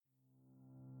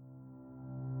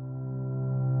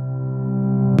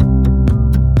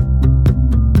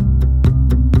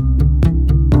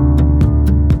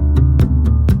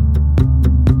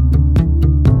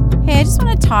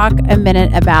talk a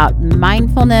minute about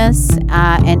mindfulness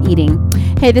and eating.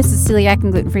 Hey, this is Celiac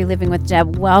and Gluten-Free Living with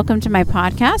Deb. Welcome to my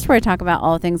podcast where I talk about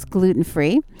all things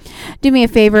gluten-free. Do me a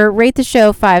favor, rate the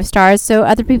show 5 stars so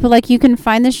other people like you can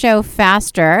find the show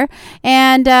faster.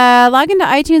 And log into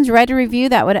iTunes, write a review.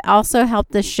 That would also help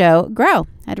the show grow.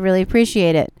 I'd really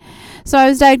appreciate it. So I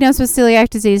was diagnosed with celiac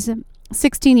disease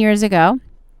 16 years ago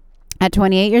at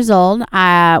 28 years old.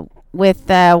 With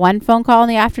one phone call in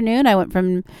the afternoon, I went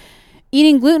from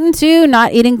eating gluten to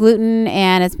not eating gluten,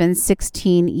 and it's been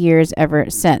 16 years ever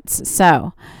since.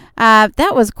 So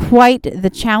that was quite the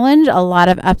challenge, a lot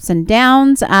of ups and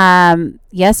downs.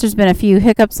 Yes, there's been a few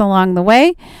hiccups along the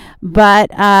way, but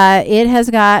it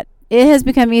has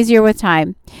become easier with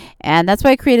time. And that's why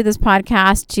I created this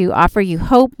podcast, to offer you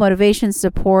hope, motivation,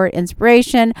 support,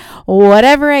 inspiration,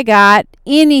 whatever I got,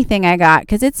 anything I got,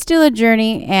 because it's still a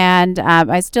journey and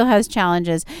I still has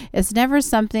challenges. It's never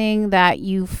something that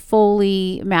you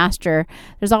fully master.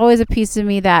 There's always a piece of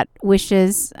me that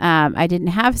wishes I didn't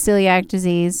have celiac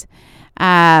disease,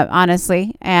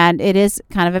 honestly, and it is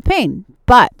kind of a pain.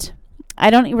 But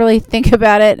I don't really think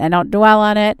about it. I don't dwell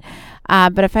on it.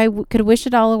 But if I could wish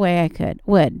it all away, I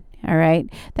would. All right.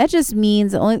 That just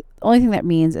means the only thing that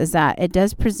means is that it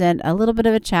does present a little bit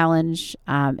of a challenge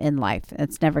in life.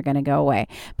 It's never going to go away.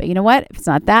 But you know what? If it's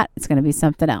not that, it's going to be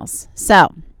something else.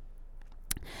 So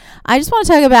I just want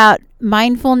to talk about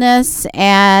mindfulness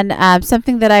and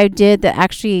something that I did that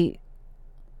actually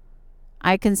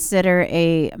I consider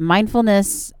a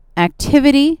mindfulness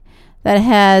activity that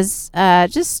has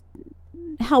just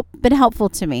been helpful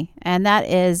to me, and that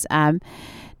is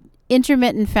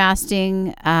intermittent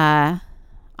fasting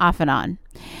off and on.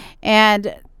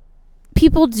 And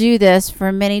people do this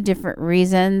for many different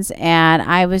reasons, and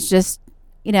I was just,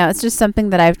 it's just something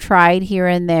that I've tried here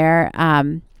and there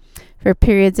for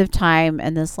periods of time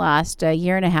in this last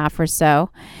year and a half or so.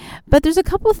 But there's a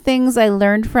couple things I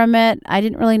learned from it. I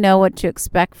didn't really know what to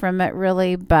expect from it,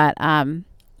 really, but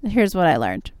here's what I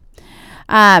learned.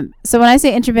 So when I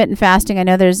say intermittent fasting, I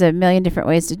know there's a million different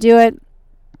ways to do it.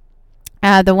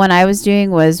 The one I was doing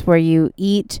was where you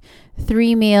eat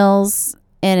 3 meals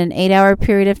in an 8-hour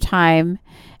period of time,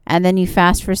 and then you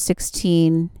fast for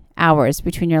 16 hours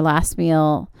between your last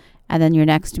meal and then your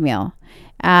next meal.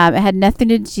 It had nothing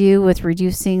to do with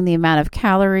reducing the amount of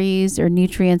calories or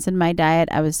nutrients in my diet.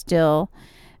 I was still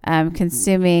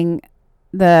consuming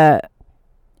I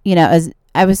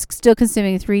was still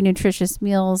consuming 3 nutritious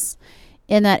meals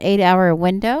in that 8-hour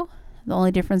window. The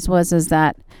only difference was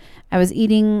that I was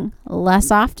eating less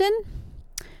often.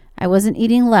 I wasn't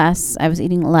eating less. I was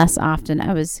eating less often.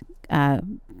 I was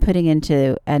putting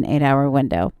into an 8-hour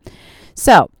window.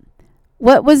 So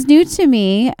what was new to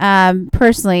me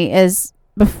personally is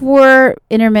before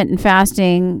intermittent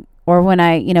fasting, or when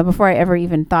before I ever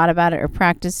even thought about it or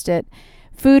practiced it,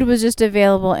 food was just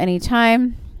available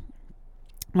anytime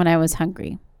when I was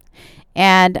hungry.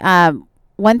 And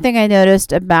one thing I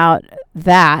noticed about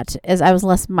that is I was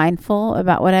less mindful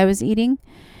about what I was eating.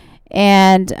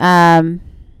 And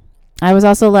I was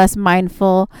also less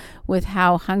mindful with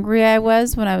how hungry I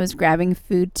was when I was grabbing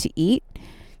food to eat.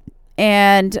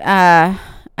 And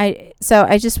I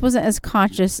just wasn't as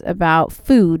conscious about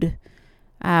food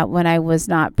when I was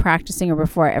not practicing, or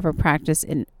before I ever practiced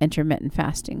intermittent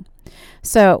fasting.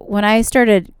 So when I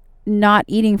started not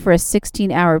eating for a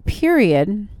 16-hour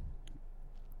period,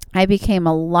 I became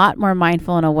a lot more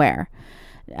mindful and aware.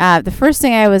 The first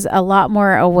thing I was a lot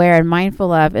more aware and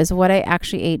mindful of is what I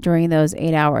actually ate during those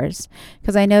 8 hours.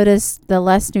 Because I noticed the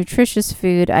less nutritious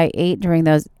food I ate during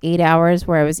those 8 hours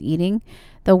where I was eating,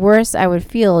 the worse I would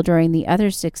feel during the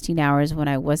other 16 hours when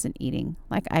I wasn't eating.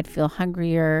 Like I'd feel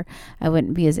hungrier, I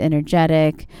wouldn't be as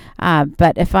energetic.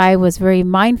 But if I was very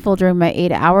mindful during my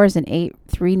 8 hours and ate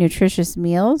 3 nutritious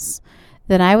meals,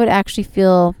 then I would actually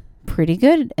feel pretty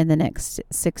good in the next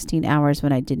 16 hours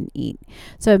when I didn't eat.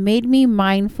 So it made me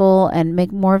mindful and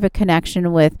make more of a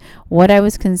connection with what I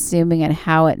was consuming and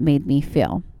how it made me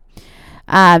feel.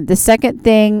 The second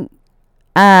thing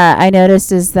I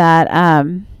noticed is that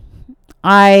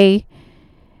I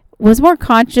was more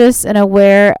conscious and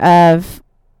aware of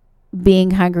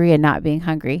being hungry and not being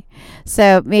hungry.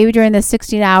 So maybe during the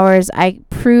 16 hours, I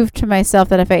proved to myself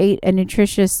that if I ate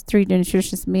 3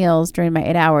 nutritious meals during my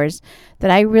 8 hours, that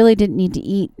I really didn't need to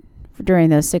eat during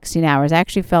those 16 hours. I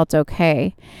actually felt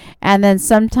okay. And then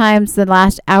sometimes the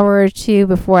last hour or two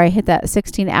before I hit that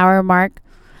 16-hour mark,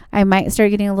 I might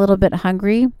start getting a little bit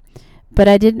hungry, but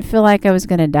I didn't feel like I was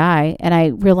going to die. And I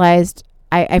realized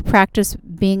I practiced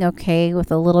being okay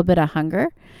with a little bit of hunger.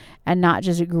 and not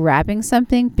just grabbing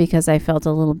something because I felt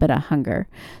a little bit of hunger.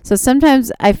 So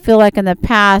sometimes I feel like in the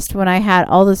past when I had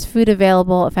all this food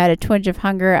available, if I had a twinge of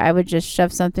hunger, I would just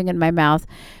shove something in my mouth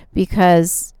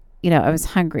because, I was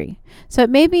hungry. So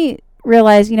it made me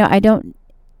realize, I don't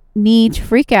need to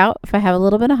freak out if I have a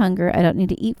little bit of hunger. I don't need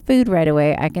to eat food right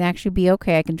away. I can actually be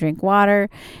okay. I can drink water,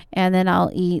 and then I'll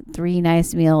eat 3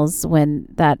 nice meals when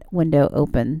that window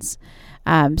opens.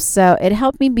 So it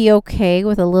helped me be okay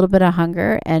with a little bit of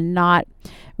hunger and not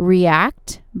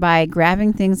react by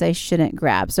grabbing things I shouldn't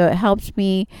grab. So it helped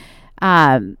me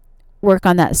work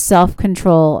on that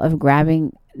self-control of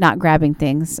not grabbing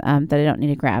things that I don't need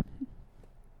to grab.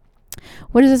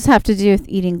 What does this have to do with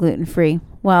eating gluten-free?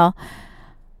 Well,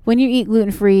 when you eat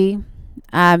gluten-free,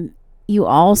 you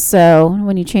also,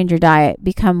 when you change your diet,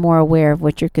 become more aware of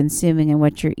what you're consuming and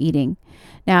what you're eating.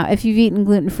 Now, if you've eaten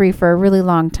gluten-free for a really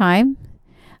long time,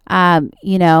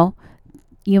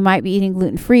 you might be eating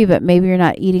gluten-free, but maybe you're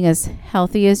not eating as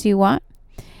healthy as you want.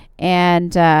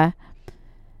 And,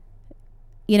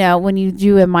 when you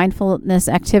do a mindfulness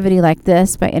activity like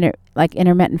this, by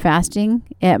intermittent fasting,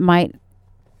 it might,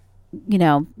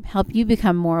 help you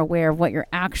become more aware of what you're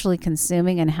actually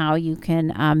consuming and how you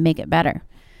can make it better.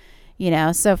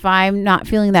 So if I'm not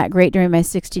feeling that great during my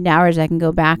 16 hours, I can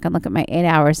go back and look at my 8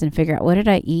 hours and figure out, what did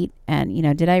I eat? And,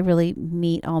 did I really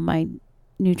meet all my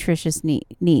nutritional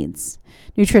needs,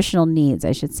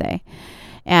 I should say.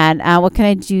 And what can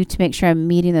I do to make sure I'm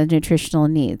meeting those nutritional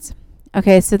needs?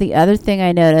 Okay, so the other thing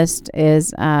I noticed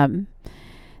is that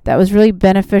was really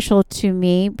beneficial to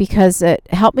me because it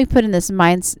helped me put in this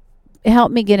it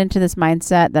helped me get into this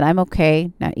mindset that I'm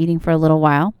okay not eating for a little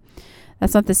while.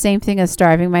 That's not the same thing as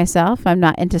starving myself. I'm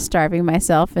not into starving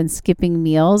myself and skipping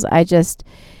meals. I just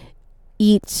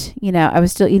eat, I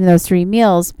was still eating those 3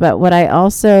 meals, but what I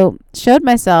also showed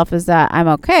myself is that I'm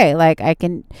okay. Like I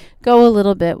can go a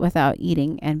little bit without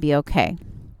eating and be okay.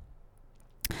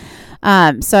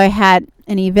 So I had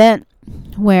an event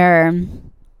where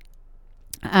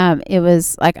it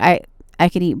was like I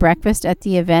could eat breakfast at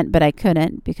the event, but I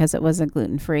couldn't because it wasn't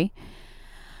gluten-free.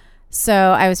 So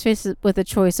I was faced with a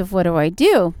choice of what do I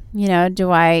do? Do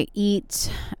I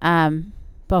eat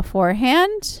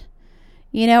beforehand,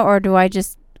 or do I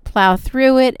just plow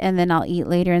through it and then I'll eat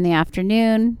later in the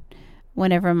afternoon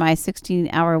whenever my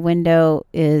 16-hour window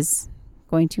is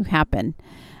going to happen,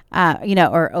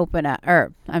 or open up,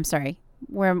 or I'm sorry,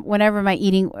 whenever my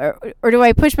eating, or do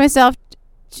I push myself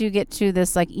to get to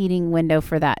this like eating window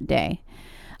for that day?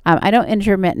 I don't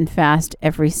intermittent fast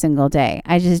every single day.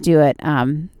 I just do it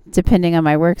depending on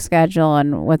my work schedule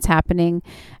and what's happening.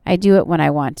 I do it when I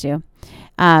want to.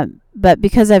 But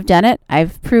because I've done it,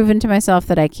 I've proven to myself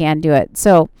that I can do it.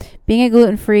 So being a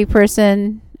gluten-free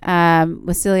person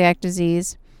with celiac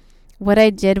disease, what I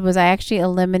did was I actually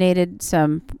eliminated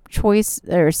some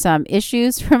some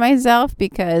issues for myself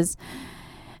because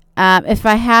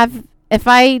if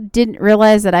I didn't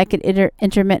realize that I could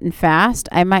intermittent fast,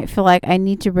 I might feel like I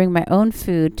need to bring my own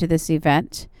food to this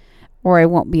event or I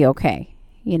won't be okay,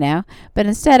 But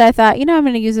instead I thought, I'm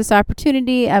going to use this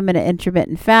opportunity. I'm going to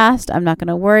intermittent fast. I'm not going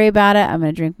to worry about it. I'm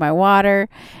going to drink my water.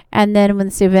 And then when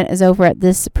this event is over at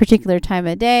this particular time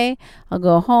of day, I'll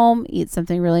go home, eat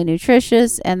something really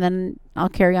nutritious, and then I'll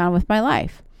carry on with my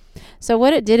life. So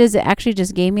what it did is it actually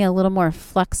just gave me a little more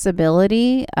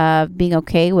flexibility of being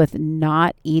okay with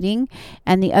not eating.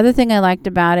 And the other thing I liked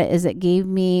about it is it gave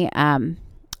me,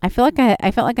 I felt like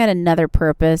I had another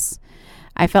purpose.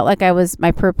 I felt like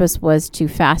my purpose was to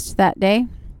fast that day.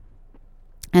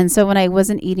 And so when I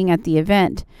wasn't eating at the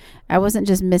event, I wasn't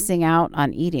just missing out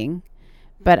on eating,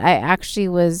 but I actually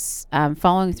was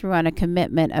following through on a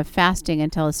commitment of fasting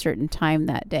until a certain time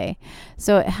that day.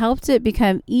 So it helped it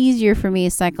become easier for me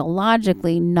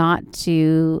psychologically not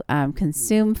to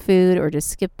consume food or to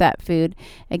skip that food.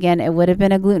 Again, it would have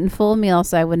been a gluten-full meal,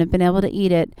 so I wouldn't have been able to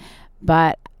eat it,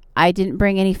 but I didn't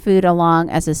bring any food along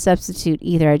as a substitute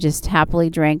either. I just happily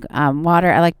drank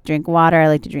water. I like to drink water. I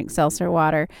like to drink seltzer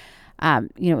water,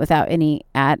 without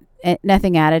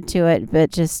nothing added to it,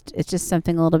 but it's just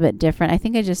something a little bit different. I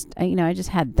think I just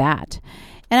had that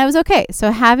and I was okay.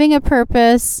 So having a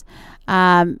purpose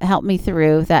helped me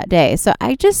through that day. So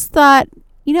I just thought,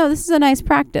 this is a nice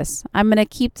practice. I'm going to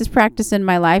keep this practice in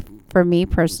my life for me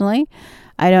personally.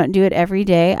 I don't do it every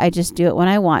day. I just do it when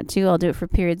I want to. I'll do it for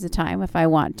periods of time if I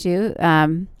want to,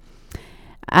 when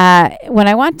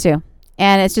I want to.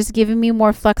 And it's just giving me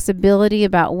more flexibility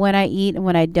about when I eat and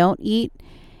when I don't eat.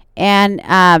 And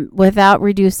without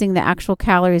reducing the actual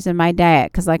calories in my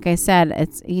diet. Because like I said,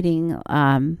 it's eating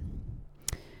not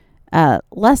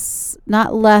less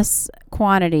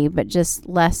quantity, but just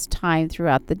less time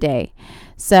throughout the day.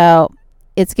 So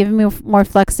it's given me more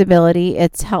flexibility.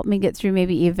 It's helped me get through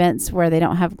maybe events where they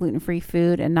don't have gluten-free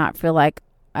food and not feel like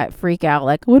I freak out,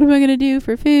 like, what am I going to do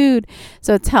for food?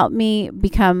 So it's helped me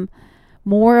become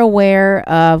more aware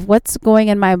of what's going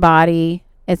in my body.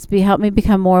 It's helped me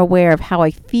become more aware of how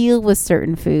I feel with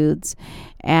certain foods,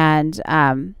 and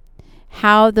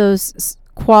how those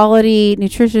quality,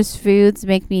 nutritious foods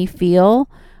make me feel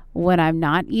when I'm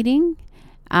not eating.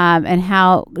 And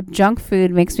how junk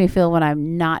food makes me feel when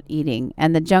I'm not eating.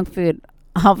 And the junk food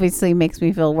obviously makes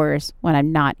me feel worse when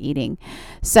I'm not eating.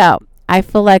 So I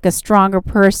feel like a stronger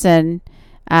person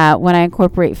when I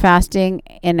incorporate fasting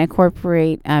and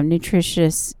incorporate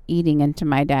nutritious eating into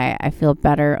my diet. I feel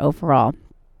better overall.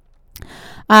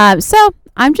 So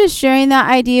I'm just sharing that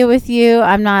idea with you.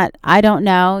 I don't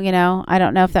know, I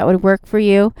don't know if that would work for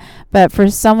you, but for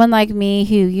someone like me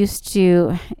who used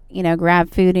to, grab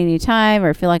food anytime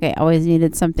or feel like I always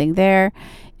needed something there,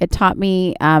 it taught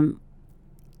me,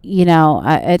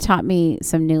 it taught me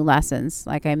some new lessons,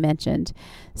 like I mentioned.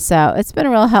 So it's been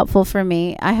real helpful for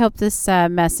me. I hope this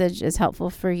message is helpful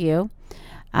for you.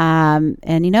 And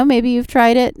maybe you've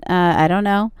tried it. I don't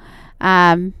know.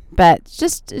 But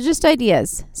just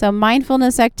ideas. So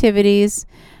mindfulness activities,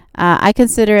 I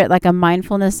consider it like a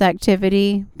mindfulness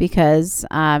activity because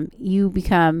you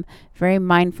become very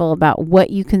mindful about what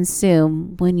you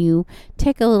consume when you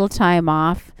take a little time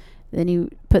off. Then you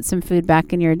put some food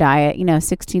back in your diet,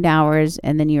 16 hours,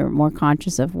 and then you're more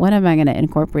conscious of what am I going to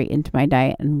incorporate into my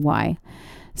diet and why.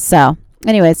 So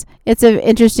anyways, it's an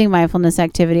interesting mindfulness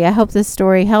activity. I hope this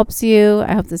story helps you.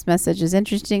 I hope this message is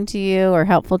interesting to you or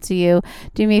helpful to you.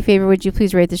 Do me a favor. Would you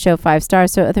please rate the show 5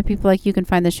 stars so other people like you can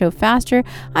find the show faster?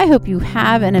 I hope you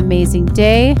have an amazing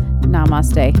day.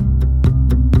 Namaste.